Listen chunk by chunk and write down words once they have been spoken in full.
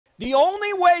The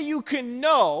only way you can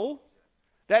know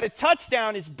that a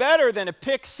touchdown is better than a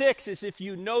pick six is if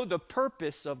you know the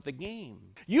purpose of the game.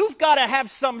 You've got to have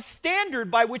some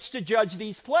standard by which to judge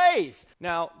these plays.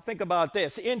 Now, think about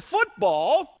this. In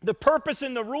football, the purpose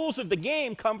and the rules of the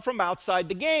game come from outside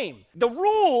the game. The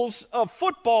rules of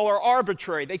football are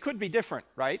arbitrary. They could be different,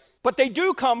 right? But they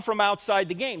do come from outside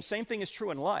the game. Same thing is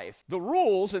true in life. The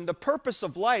rules and the purpose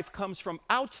of life comes from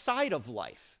outside of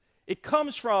life. It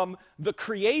comes from the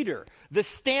Creator, the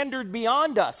standard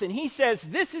beyond us. And he says,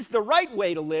 this is the right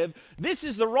way to live. This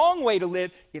is the wrong way to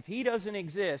live. If he doesn't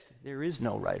exist, there is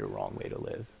no right or wrong way to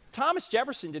live. Thomas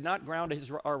Jefferson did not ground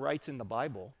our rights in the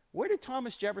Bible. Where did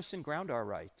Thomas Jefferson ground our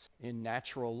rights? In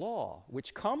natural law,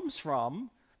 which comes from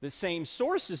the same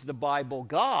source as the Bible,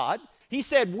 God. He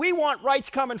said, we want rights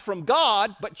coming from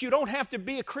God, but you don't have to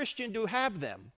be a Christian to have them.